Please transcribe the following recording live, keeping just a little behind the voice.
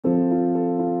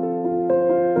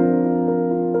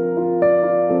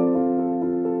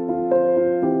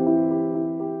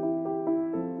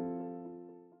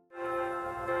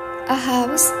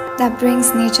house that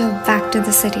brings nature back to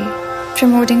the city,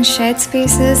 promoting shared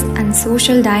spaces and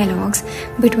social dialogues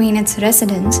between its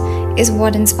residents is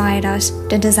what inspired us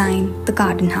to design the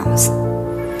garden house.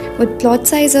 With plot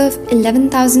size of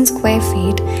 11,000 square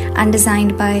feet and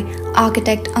designed by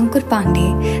architect Ankur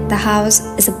Pandey, the house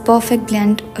is a perfect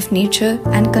blend of nature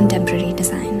and contemporary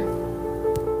design.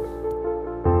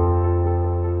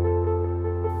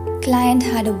 Client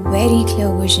had a very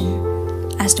clear vision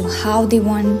as to how they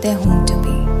want their home to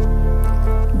be.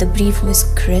 The brief was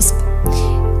crisp.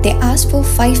 They asked for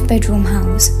a 5-bedroom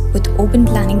house with open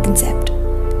planning concept.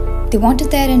 They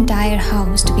wanted their entire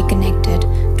house to be connected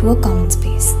to a common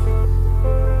space.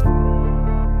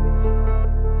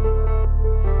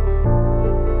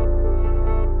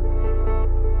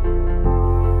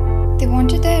 They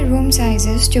wanted their room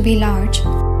sizes to be large,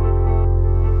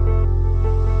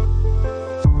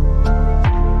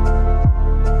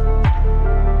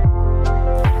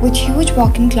 with huge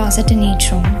walk-in closet in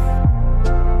each room.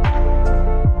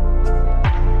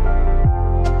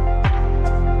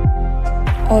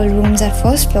 All rooms at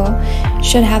first floor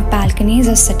should have balconies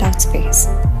as sit-out space.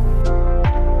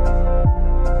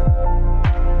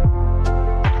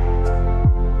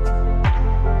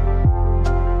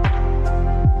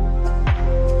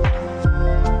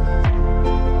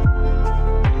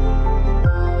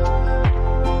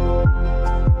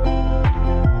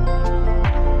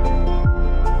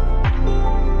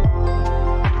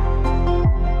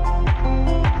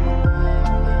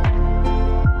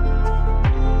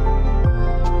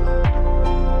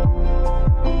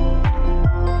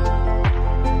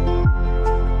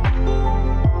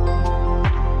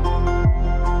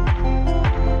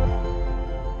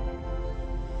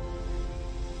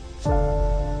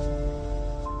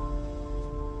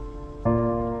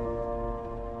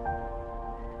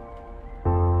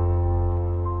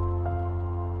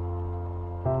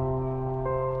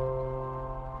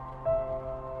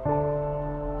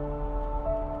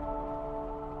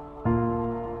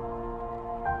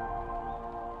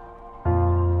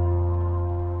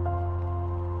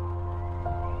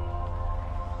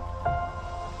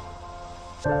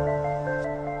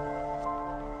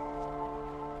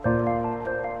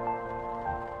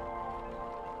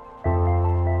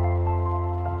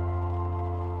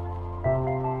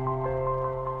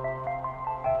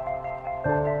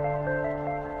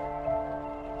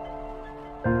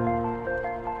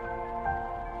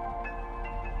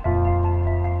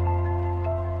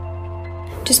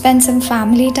 To spend some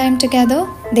family time together,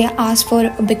 they asked for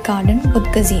a big garden with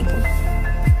gazebo.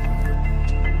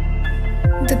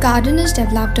 The garden is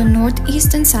developed on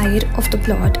northeastern side of the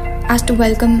plot as to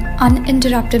welcome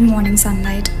uninterrupted morning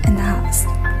sunlight in the house.